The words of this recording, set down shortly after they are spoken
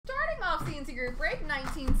off CNC Group Break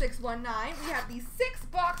 19619. We have the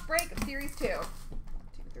 6-box break of Series 2. 1,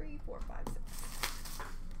 2, 3, 4, 5, 6.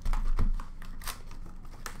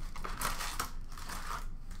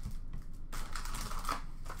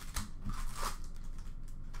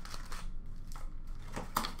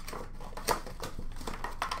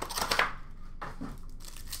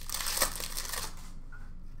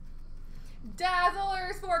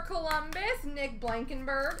 Dazzlers for Columbus, Nick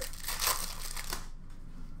Blankenberg.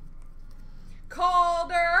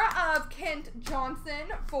 Calder of Kent Johnson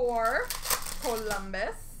for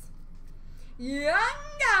Columbus. Young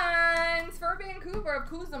Guns for Vancouver of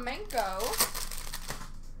Kuzmenko.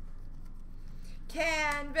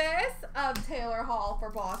 Canvas of Taylor Hall for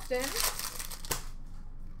Boston.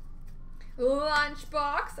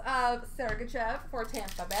 Lunchbox of Sergachev for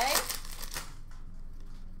Tampa Bay.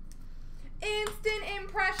 Instant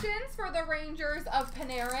Impressions for the Rangers of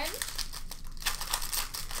Panarin.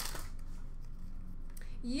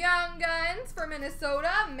 Young Guns for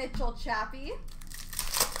Minnesota, Mitchell Chappie.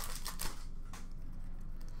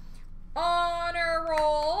 Honor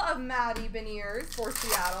Roll of Matty Beniers for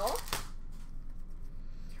Seattle.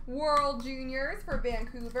 World Juniors for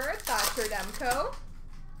Vancouver, Thatcher Demko.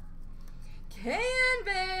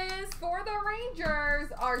 Canvas for the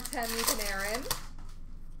Rangers, Artemi Panarin.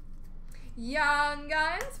 Young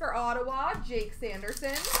Guns for Ottawa, Jake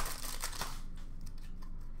Sanderson.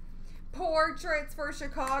 Portraits for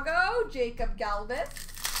Chicago, Jacob Galvis.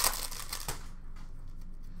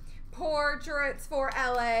 Portraits for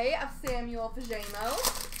LA of Samuel Fajemo.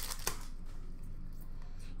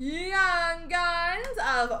 Young Guns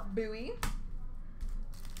of Bowie.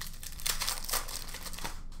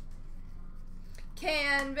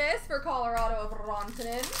 Canvas for Colorado of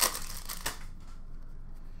Rantanen.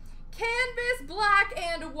 Canvas black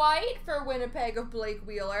and white for Winnipeg of Blake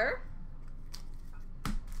Wheeler.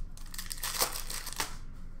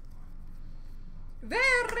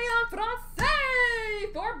 Variant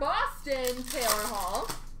Francais for Boston, Taylor Hall.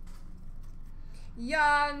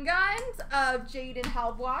 Young Guns of Jaden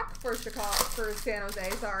Halbwach for San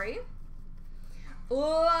Jose, sorry.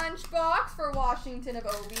 Lunchbox for Washington of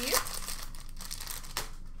Ovi.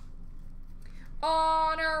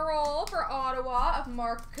 Honor Roll for Ottawa of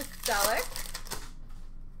Mark Kostelic.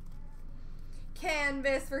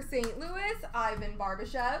 Canvas for St. Louis, Ivan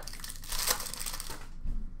Barbashev.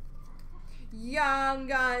 Young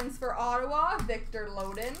Guns for Ottawa, Victor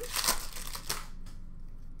Loden.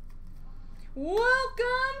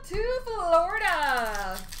 Welcome to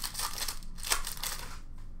Florida.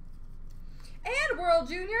 And World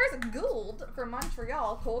Juniors, Gould for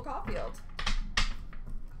Montreal, Cole Caulfield.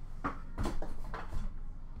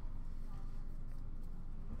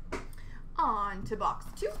 On to box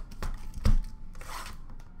 2.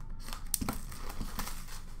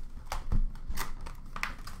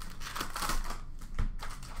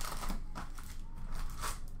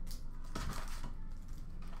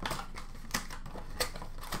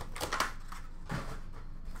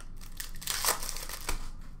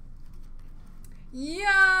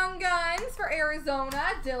 Young Guns for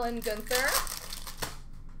Arizona, Dylan Guenther.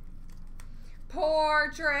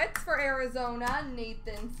 Portraits for Arizona,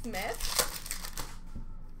 Nathan Smith.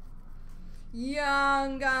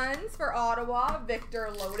 Young Guns for Ottawa, Victor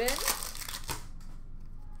Loden.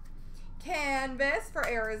 Canvas for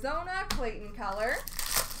Arizona, Clayton Keller.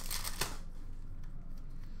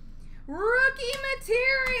 Rookie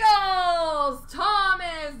Materials,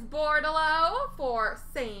 Thomas Bordelot for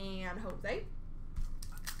San Jose.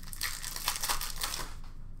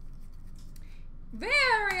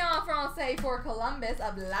 Variant Francais for Columbus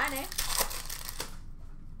of Laine.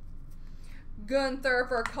 Guenther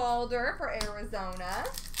for Calder for Arizona.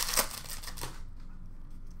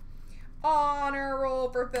 Honor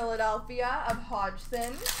Roll for Philadelphia of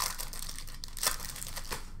Hodgson.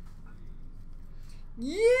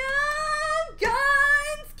 Young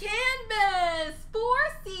Guns Canvas for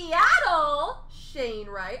Seattle, Shane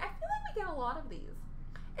Wright. I feel like we get a lot of these.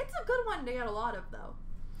 It's a good one to get a lot of, though.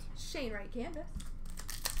 Shane Wright Canvas.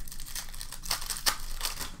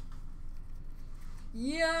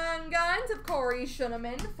 Young Guns of Corey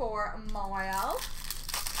Schuneman for Montreal.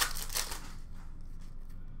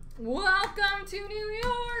 Welcome to New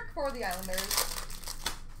York for the Islanders.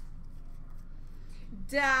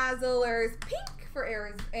 Dazzlers Pink for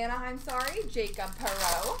Anaheim, sorry, Jacob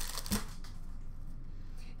Perreault.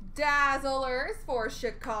 Dazzlers for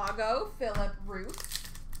Chicago, Philip Root.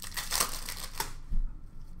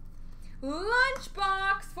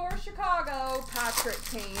 Lunchbox for Chicago, Patrick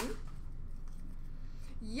Kane.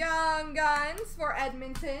 Young Guns for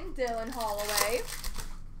Edmonton, Dylan Holloway.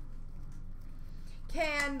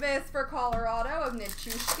 Canvas for Colorado of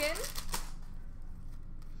Nichushkin.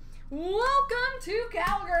 Welcome to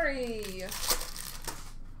Calgary.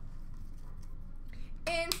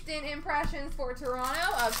 Instant impressions for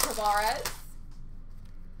Toronto of Tavares.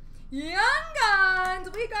 Young Guns,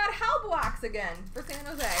 we got Halbwachs again for San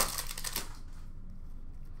Jose.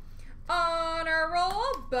 Honor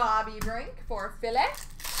Roll, Bobby Brink for Philly.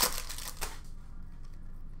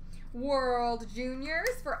 World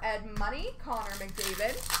Juniors for Ed Money, Connor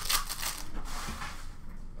McDavid.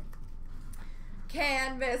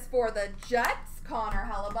 Canvas for the Jets, Connor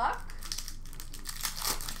Hellebuck.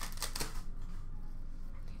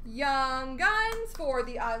 Young Guns for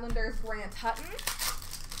the Islanders, Grant Hutton.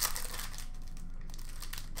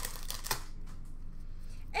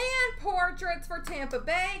 And Portraits for Tampa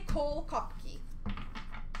Bay, Cole Kopke.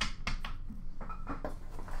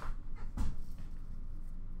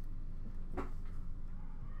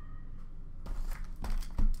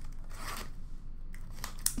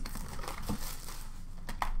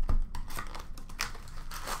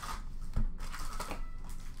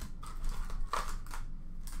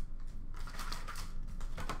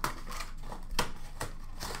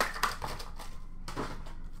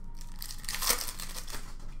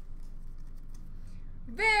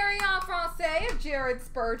 Francais of Jared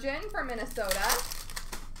Spurgeon for Minnesota.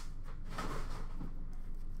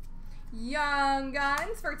 Young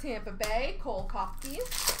Guns for Tampa Bay, Cole Kopke.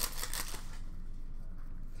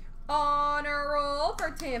 Honor Roll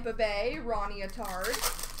for Tampa Bay, Ronnie Attard.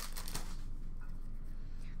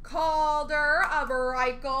 Calder of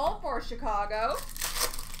Reichel for Chicago.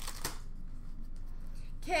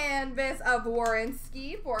 Canvas of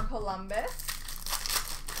Werenski for Columbus.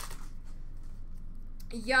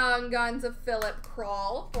 Young Guns of Philip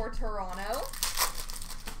Kral for Toronto.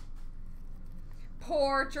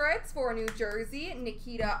 Portraits for New Jersey,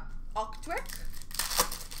 Nikita Okhotiuk.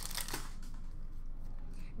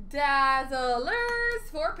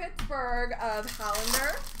 Dazzlers for Pittsburgh of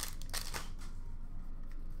Hallander.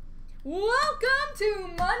 Welcome to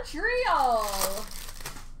Montreal.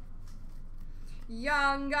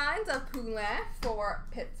 Young Guns of Poulin for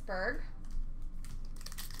Pittsburgh.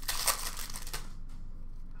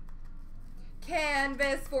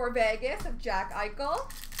 Canvas for Vegas of Jack Eichel.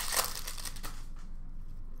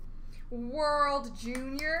 World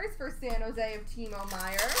Juniors for San Jose of Timo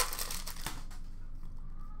Meier.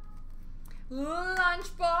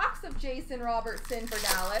 Lunchbox of Jason Robertson for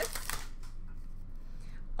Dallas.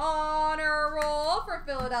 Honor Roll for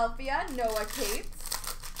Philadelphia, Noah Cates.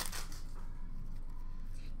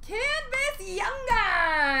 Canvas Young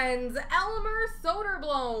Guns, Elmer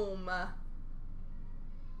Soderblom.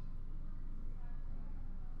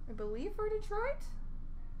 I believe for Detroit.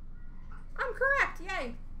 I'm correct,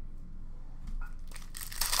 yay.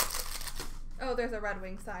 Oh, there's a Red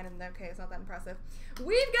Wing sign in there. Okay, it's not that impressive.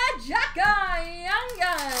 We've got Jacka Young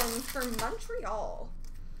Guns for Montreal.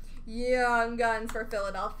 Young Guns for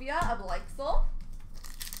Philadelphia of Leixel.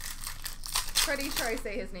 Pretty sure I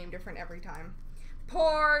say his name different every time.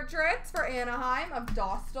 Portraits for Anaheim of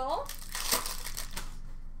Dostal.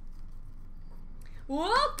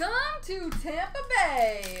 Welcome to Tampa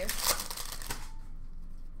Bay.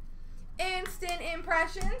 Instant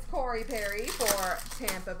Impressions, Corey Perry for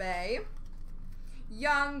Tampa Bay.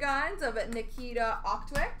 Young Guns of Nikita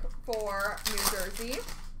Okhotiuk for New Jersey.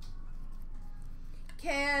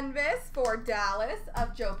 Canvas for Dallas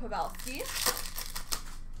of Joe Pavelski.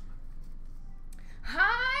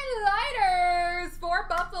 Highlighters for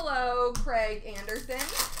Buffalo, Craig Anderson.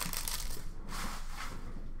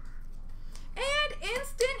 And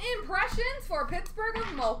Instant Impressions for Pittsburgh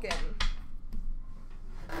of Malkin.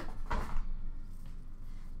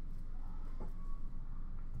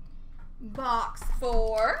 Box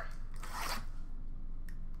 4.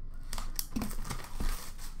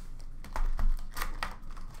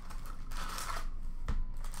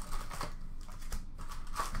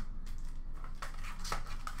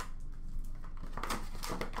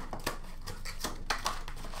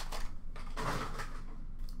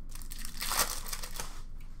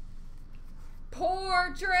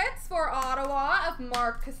 Portraits for Ottawa of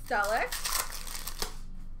Mark Kostelik.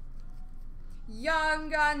 Young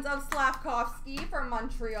Guns of Slavkovsky for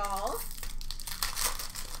Montreal.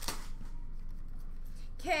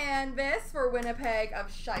 Canvas for Winnipeg of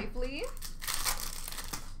Scheifele.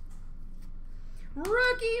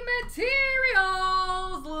 Rookie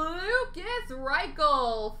Materials, Lucas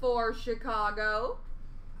Reichel for Chicago.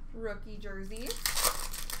 Rookie jersey.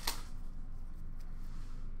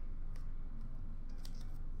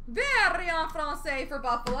 Very en français for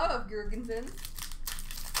Buffalo of Jurgensen.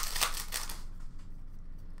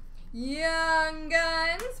 Young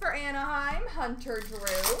Guns for Anaheim, Hunter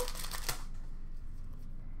Drew.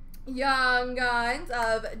 Young Guns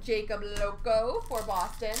of Jacob Loco for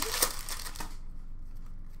Boston.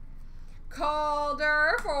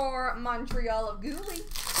 Calder for Montreal of Gooley.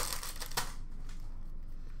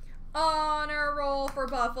 Honor Roll for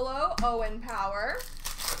Buffalo, Owen Power.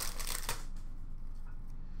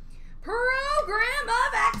 Program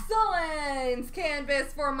of Excellence,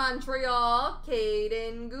 Canvas for Montreal,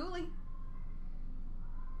 Caden Gooley.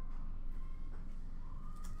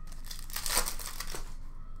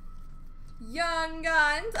 Young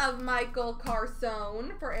Guns of Michael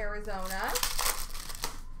Carson for Arizona.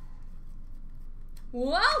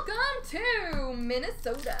 Welcome to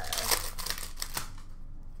Minnesota.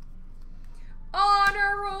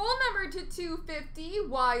 Honor Roll number to 250,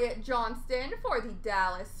 Wyatt Johnston for the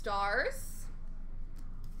Dallas Stars.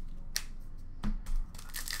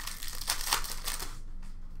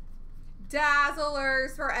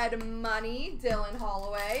 Dazzlers for Ed Money, Dylan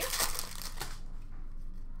Holloway.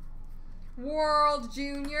 World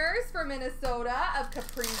Juniors for Minnesota of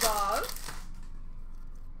Kaprizov.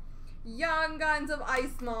 Young Guns of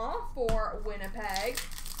Icemall for Winnipeg.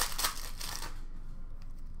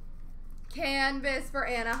 Canvas for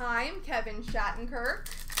Anaheim, Kevin Shattenkirk.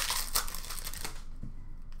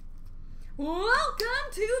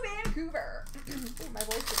 Welcome to Vancouver. Ooh, my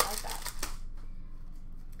voice didn't like that.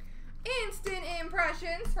 Instant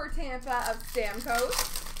Impressions for Tampa of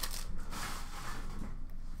Stamkos.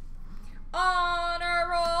 Honor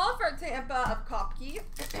Roll for Tampa of Kopke.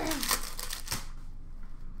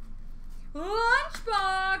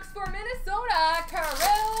 Lunchbox for Minnesota,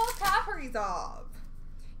 Kirill Kaprizov.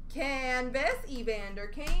 Canvas, Evander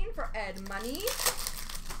Kane for Ed Money.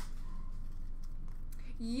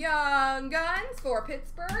 Young Guns for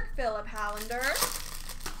Pittsburgh, Philip Hallander.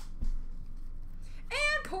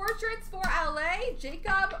 And Portraits for LA,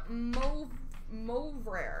 Jacob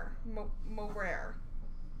Movrare.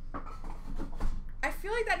 I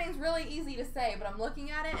feel like that name's really easy to say, but I'm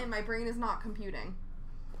looking at it and my brain is not computing.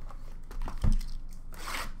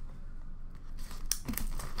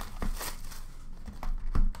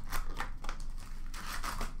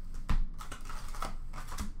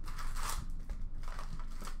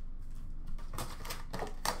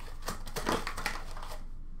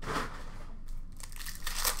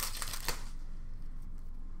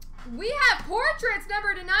 We have Portraits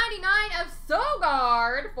number to 99 of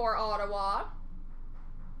Sogard for Ottawa.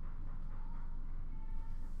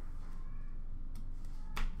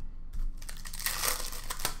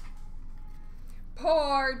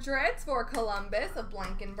 Portraits for Columbus of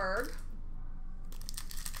Blankenberg.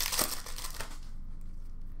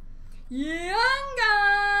 Young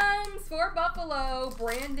Guns for Buffalo,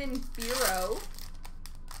 Brandon Biro.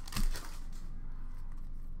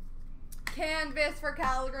 Canvas for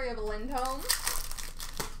Calgary of Lindholm.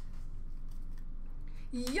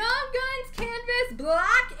 Young Guns Canvas,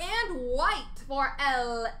 black and white for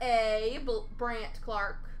LA, Brant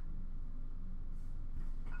Clark.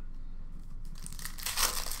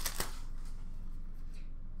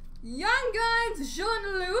 Young Guns,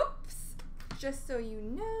 Jean Loops. Just so you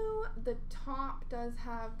know, the top does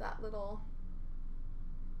have that little,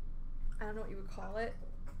 I don't know what you would call it,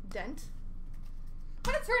 dent.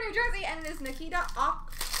 But it's for New Jersey, and it is Nikita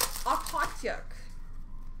Okhotyuk.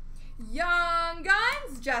 Young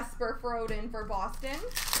Guns, Jesper Froden for Boston.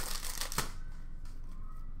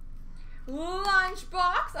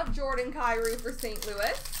 Lunchbox of Jordan Kyrou for St.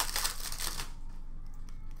 Louis.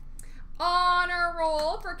 Honor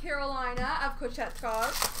Roll for Carolina of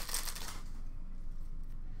Kochetkov.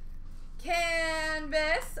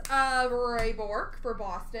 Canvas of Ray Bourque for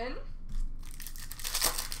Boston.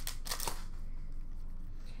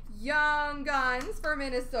 Young Guns for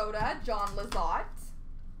Minnesota, John Lizotte.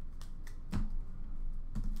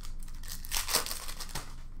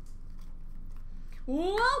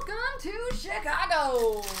 Welcome to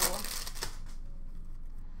Chicago.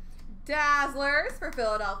 Dazzlers for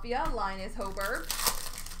Philadelphia, Linus Hoberg.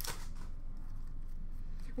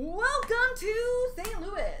 Welcome to St.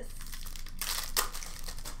 Louis.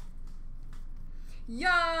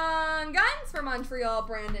 Young Guns for Montreal,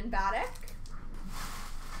 Brandon Baddock.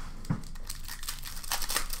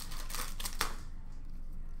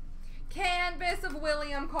 Canvas of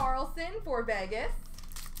William Karlsson for Vegas.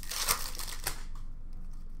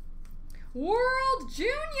 World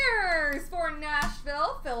Juniors for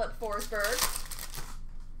Nashville, Philip Forsberg.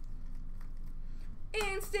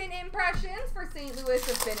 Instant Impressions for St. Louis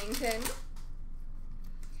of Binnington.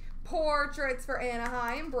 Portraits for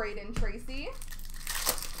Anaheim, Braden Tracy.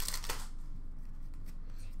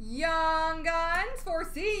 Young Guns for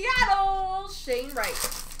Seattle, Shane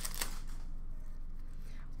Wright.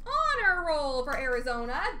 Honor Roll for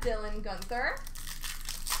Arizona, Dylan Gunther.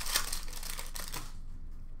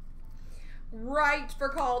 Wright for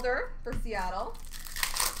Calder for Seattle.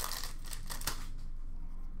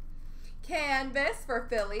 Canvas for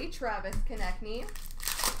Philly, Travis Konechny.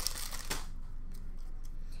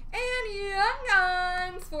 And Young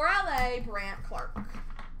Guns for LA, Brant Clark.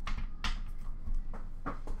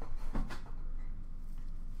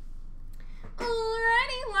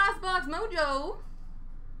 Alrighty, last box mojo.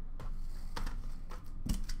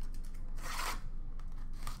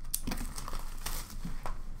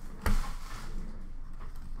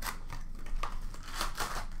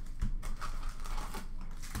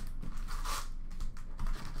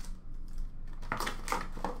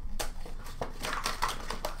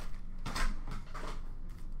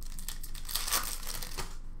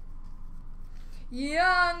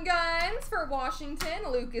 Young Guns for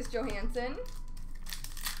Washington, Lucas Johansson.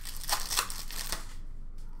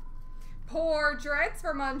 Portraits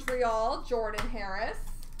for Montreal, Jordan Harris.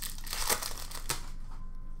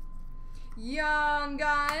 Young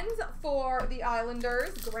Guns for the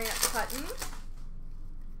Islanders, Grant Hutton.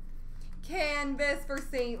 Canvas for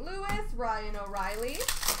St. Louis, Ryan O'Reilly.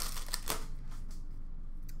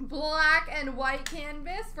 Black and white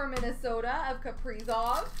canvas for Minnesota of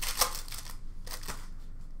Kaprizov.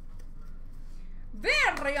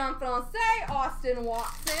 Variant Francais, Austin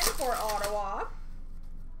Watson for Ottawa.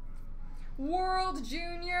 World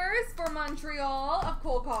Juniors for Montreal of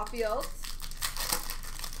Cole Caulfield.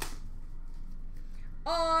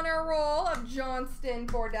 Honor Roll of Johnston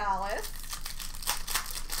for Dallas.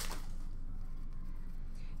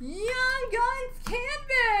 Young Guns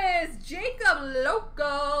Canvas, Jacob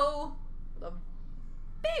Loco. The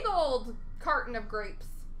big old carton of grapes.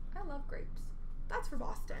 I love grapes. That's for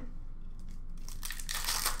Boston.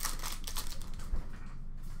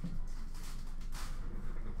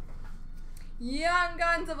 Young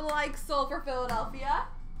Guns of Lykesel for Philadelphia.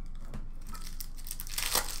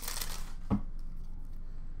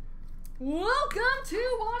 Welcome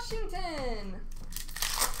to Washington.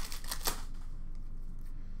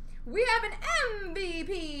 We have an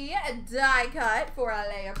MVP die cut for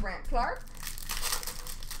LA of Brant Clark.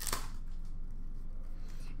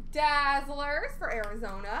 Dazzlers for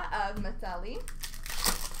Arizona of Maselli.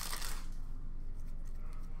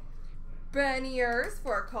 Beniers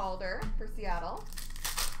for Calder for Seattle.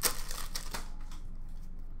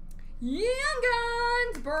 Young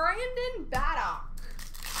Guns, Brandon Baddock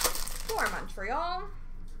for Montreal.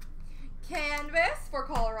 Canvas for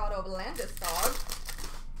Colorado of Landeskog.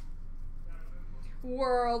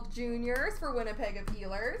 World Juniors for Winnipeg of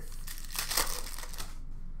Healers.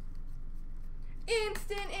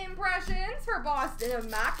 Instant Impressions for Boston of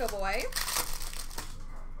McAvoy.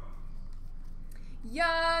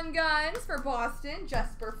 Young Guns for Boston,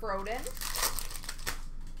 Jesper Froden.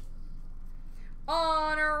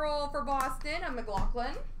 Honor Roll for Boston of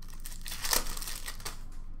McLaughlin.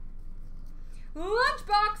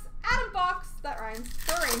 Lunchbox, Adam Fox, that rhymes,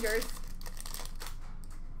 for Rangers.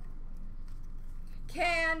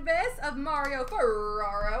 Canvas of Mario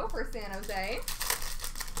Ferraro for San Jose.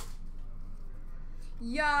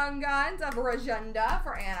 Young Guns of Rajenda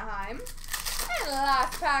for Anaheim. And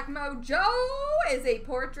last pack mojo is a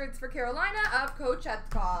Portraits for Carolina of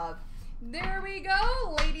Kochetkov. There we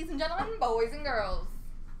go, ladies and gentlemen, boys and girls.